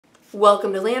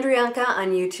Welcome to Landrianka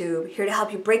on YouTube, here to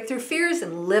help you break through fears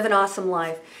and live an awesome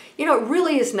life. You know, it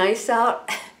really is nice out.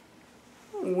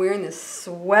 I'm wearing this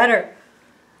sweater.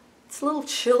 It's a little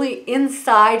chilly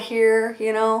inside here,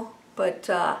 you know, but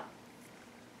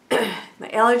my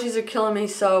allergies are killing me,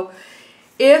 so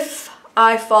if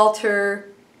I falter,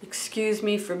 excuse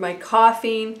me for my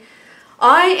coughing.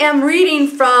 I am reading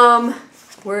from,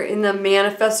 we're in the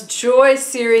Manifest Joy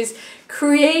series,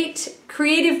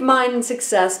 Creative Mind and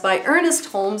Success by Ernest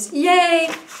Holmes. Yay!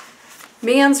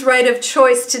 Man's Right of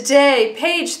Choice today,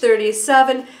 page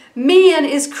 37. Man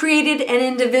is created an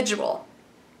individual.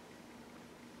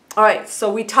 All right,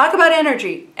 so we talk about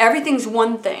energy. Everything's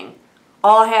one thing,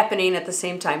 all happening at the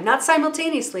same time. Not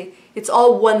simultaneously, it's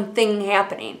all one thing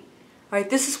happening. All right,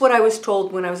 this is what I was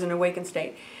told when I was in an awakened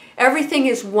state. Everything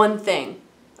is one thing.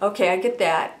 Okay, I get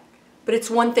that, but it's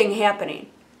one thing happening.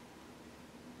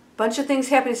 Bunch of things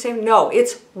happening at the same. No,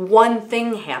 it's one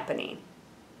thing happening.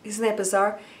 Isn't that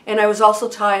bizarre? And I was also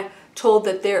told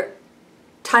that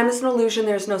time is an illusion.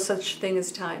 There's no such thing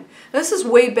as time. Now, this is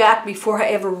way back before I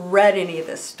ever read any of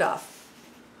this stuff.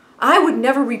 I would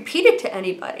never repeat it to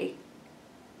anybody.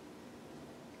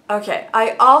 Okay,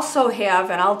 I also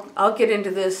have, and I'll get into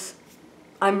this.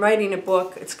 I'm writing a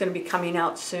book. It's going to be coming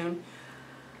out soon,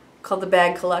 called The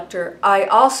Bag Collector. I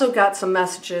also got some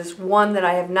messages, one that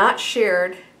I have not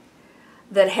shared,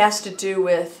 that has to do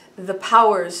with the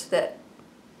powers that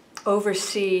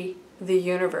oversee the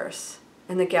universe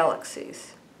and the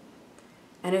galaxies.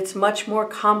 And it's much more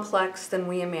complex than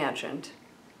we imagined.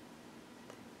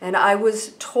 And I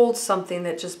was told something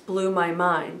that just blew my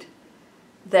mind,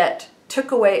 that took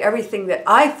away everything that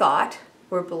I thought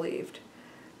or believed,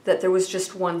 that there was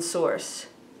just one source.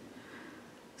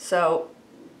 So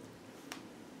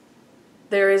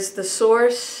there is the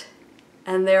source,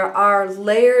 and there are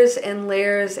layers and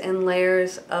layers and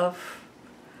layers of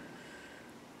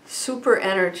super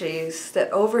energies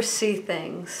that oversee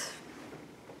things.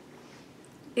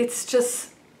 It's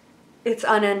just, it's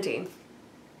unending.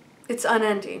 It's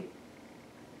unending.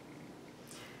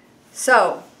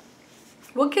 So,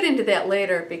 we'll get into that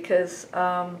later because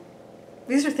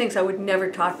these are things I would never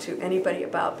talk to anybody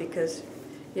about because,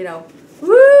 you know,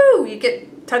 woo, you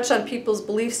get touched on people's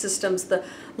belief systems, the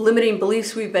limiting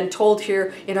beliefs we've been told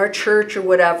here in our church or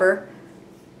whatever.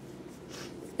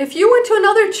 If you went to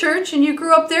another church and you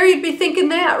grew up there, you'd be thinking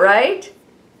that, right?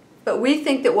 But we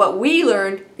think that what we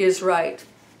learned is right.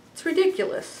 It's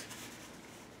ridiculous.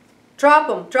 Drop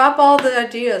them. Drop all the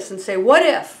ideas and say, what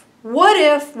if? What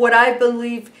if what I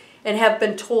believe and have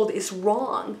been told is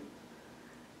wrong?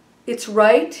 It's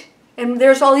right, and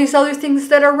there's all these other things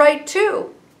that are right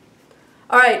too.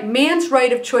 All right, man's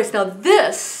right of choice. Now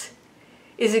this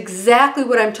is exactly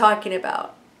what I'm talking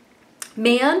about.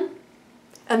 Man,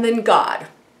 and then God.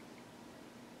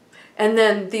 And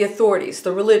then the authorities,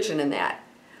 the religion and that.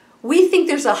 We think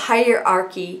there's a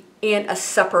hierarchy and a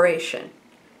separation.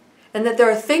 And that there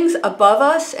are things above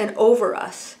us and over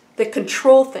us that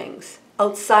control things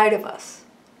outside of us.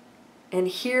 And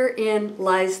herein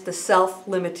lies the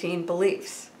self-limiting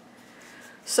beliefs.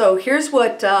 So here's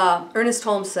what Ernest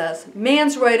Holmes says.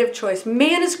 Man's right of choice.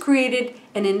 Man is created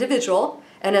an individual,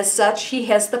 and as such, he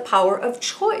has the power of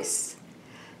choice.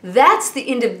 That's the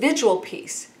individual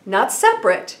piece, not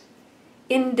separate,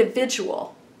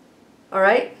 individual. All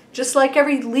right? Just like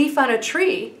every leaf on a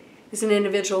tree is an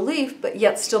individual leaf, but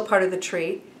yet still part of the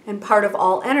tree and part of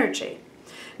all energy.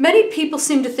 Many people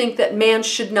seem to think that man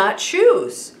should not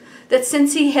choose, that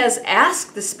since he has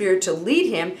asked the Spirit to lead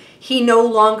him, he no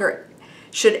longer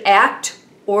should act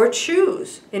or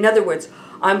choose. In other words,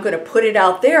 I'm going to put it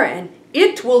out there and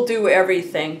it will do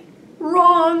everything.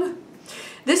 Wrong.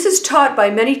 This is taught by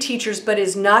many teachers but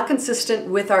is not consistent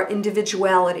with our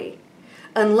individuality.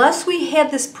 Unless we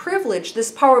had this privilege,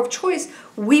 this power of choice,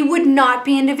 we would not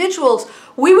be individuals.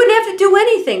 We wouldn't have to do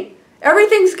anything.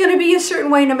 Everything's going to be a certain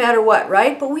way no matter what,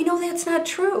 right? But we know that's not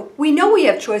true. We know we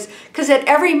have choice because at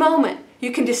every moment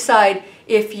you can decide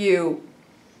if you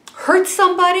hurt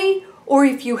somebody or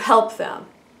if you help them,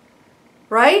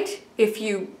 right? If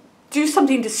you do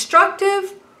something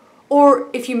destructive or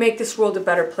if you make this world a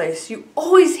better place. You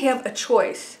always have a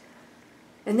choice.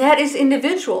 And that is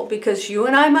individual because you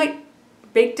and I might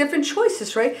make different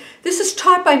choices, right? This is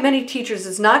taught by many teachers.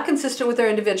 It's not consistent with our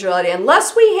individuality.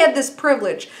 Unless we had this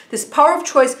privilege, this power of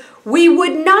choice, we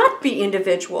would not be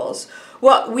individuals.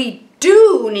 What we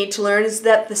do need to learn is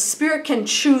that the Spirit can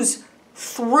choose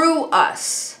through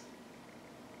us.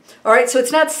 All right, so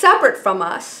it's not separate from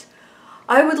us.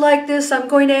 I would like this, I'm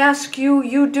going to ask you,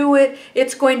 you do it.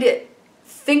 It's going to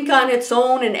think on its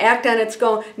own and act on its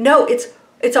own. No, it's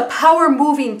a power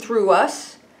moving through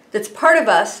us that's part of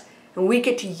us and we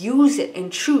get to use it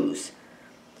and choose.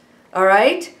 All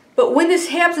right? But when this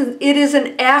happens, it is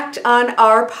an act on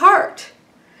our part.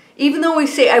 Even though we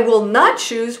say, I will not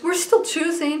choose, we're still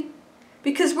choosing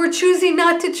because we're choosing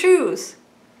not to choose.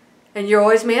 And you're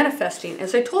always manifesting.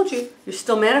 As I told you, you're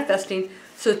still manifesting.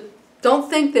 So don't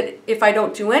think that if I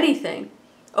don't do anything,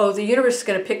 oh, the universe is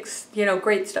going to pick,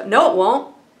 great stuff. No, it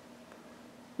won't.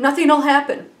 Nothing will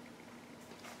happen.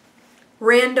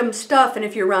 Random stuff, and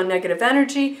if you're around negative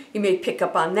energy, you may pick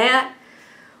up on that.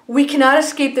 We cannot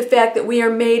escape the fact that we are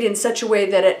made in such a way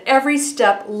that at every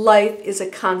step, life is a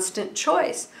constant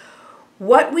choice.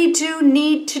 What we do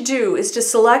need to do is to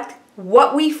select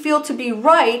what we feel to be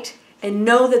right and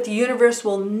know that the universe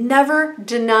will never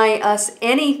deny us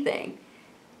anything.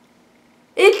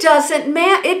 It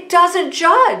doesn't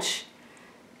judge.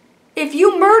 If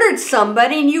you murdered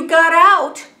somebody and you got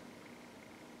out,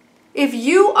 if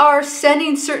you are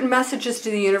sending certain messages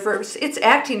to the universe, it's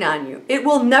acting on you. It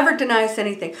will never deny us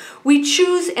anything. We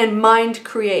choose and mind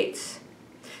creates.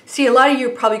 See, a lot of you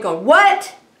are probably going,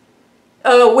 what?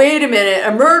 Oh, wait a minute,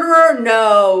 a murderer?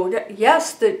 No.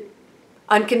 Yes, the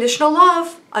unconditional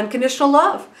love. Unconditional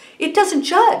love. It doesn't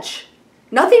judge.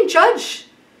 Nothing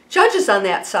judges on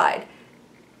that side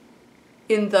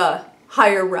in the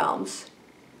higher realms.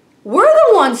 We're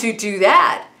the ones who do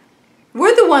that.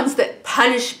 We're the ones that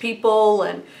punish people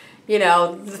and,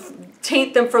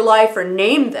 taint them for life or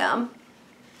name them.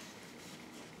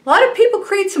 A lot of people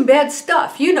create some bad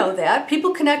stuff. You know that.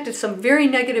 People connect to some very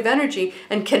negative energy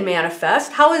and can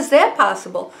manifest. How is that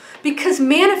possible? Because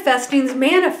manifesting is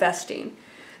manifesting.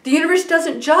 The universe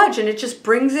doesn't judge, and it just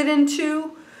brings it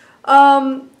into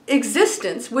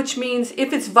existence, which means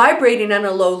if it's vibrating on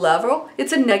a low level,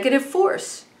 it's a negative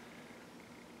force.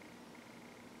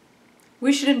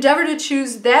 We should endeavor to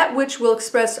choose that which will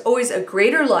express always a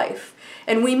greater life.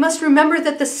 And we must remember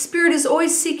that the Spirit is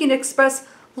always seeking to express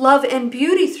love and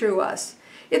beauty through us.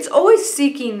 It's always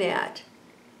seeking that.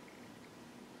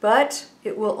 But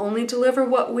it will only deliver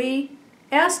what we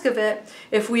ask of it.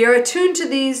 If we are attuned to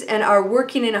these and are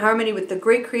working in harmony with the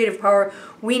great creative power,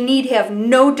 we need have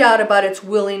no doubt about its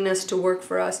willingness to work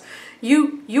for us.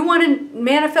 You want to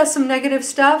manifest some negative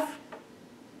stuff?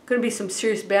 Going to be some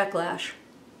serious backlash.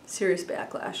 Serious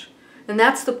backlash. And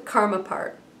that's the karma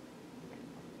part.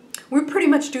 We're pretty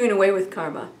much doing away with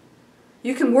karma.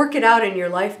 You can work it out in your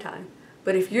lifetime.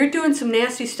 But if you're doing some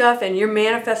nasty stuff and you're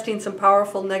manifesting some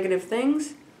powerful negative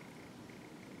things,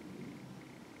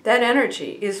 that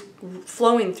energy is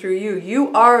flowing through you.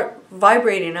 You are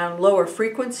vibrating on a lower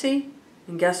frequency,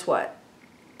 and guess what?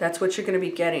 That's what you're going to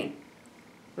be getting.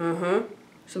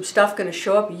 Some stuff going to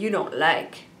show up you don't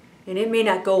like. And it may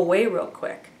not go away real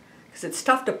quick. Because it's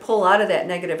tough to pull out of that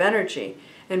negative energy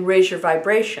and raise your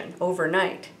vibration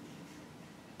overnight.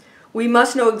 We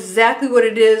must know exactly what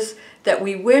it is that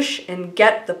we wish and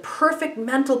get the perfect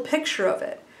mental picture of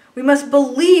it. We must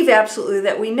believe absolutely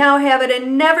that we now have it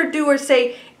and never do or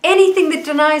say anything that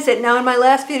denies it. Now in my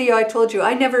last video I told you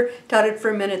I never doubted for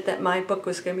a minute that my book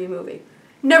was going to be a movie.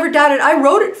 Never doubted. I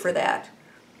wrote it for that.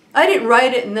 I didn't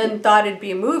write it and then thought it'd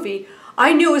be a movie.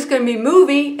 I knew it was going to be a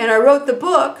movie, and I wrote the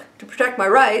book to protect my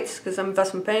rights, because I'm an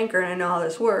investment banker and I know how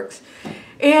this works.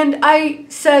 And I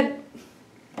said,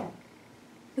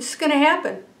 this is going to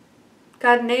happen.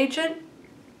 Got an agent?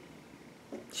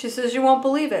 She says, you won't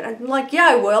believe it. I'm like, yeah,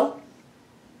 I will.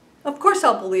 Of course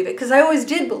I'll believe it, because I always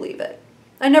did believe it.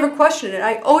 I never questioned it.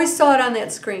 I always saw it on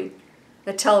that screen,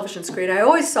 that television screen. I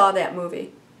always saw that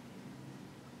movie.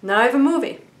 Now I have a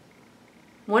movie.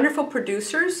 Wonderful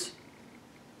producers.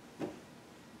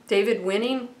 David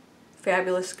Winning,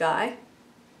 fabulous guy.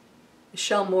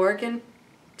 Michelle Morgan,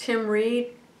 Tim Reed,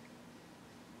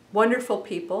 wonderful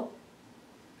people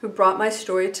who brought my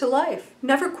story to life.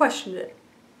 Never questioned it.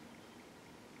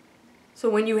 So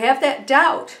when you have that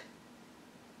doubt,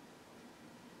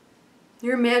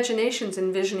 your imagination's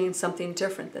envisioning something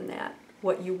different than that,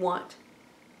 what you want.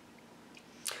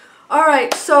 All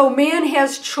right, so man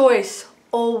has choice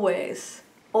always,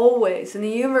 always. And the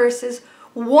universe is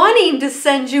wanting to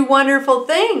send you wonderful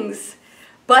things.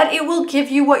 But it will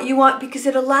give you what you want because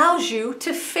it allows you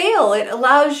to fail. It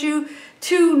allows you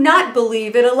to not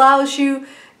believe. It allows you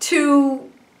to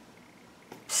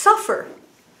suffer.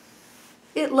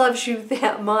 It loves you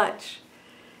that much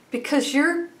because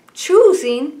you're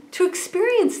choosing to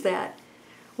experience that.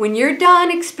 When you're done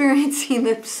experiencing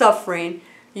the suffering,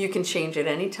 you can change it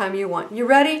anytime you want. You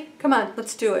ready? Come on,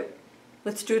 let's do it.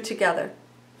 Let's do it together.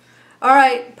 All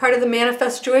right, part of the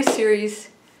Manifest Joy series,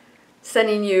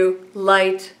 sending you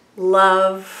light,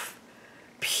 love,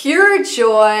 pure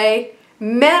joy,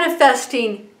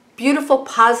 manifesting beautiful,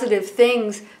 positive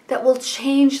things that will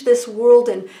change this world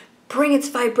and bring its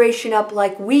vibration up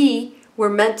like we were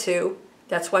meant to.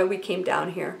 That's why we came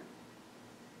down here.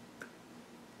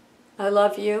 I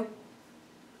love you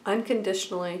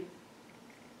unconditionally.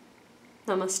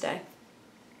 Namaste.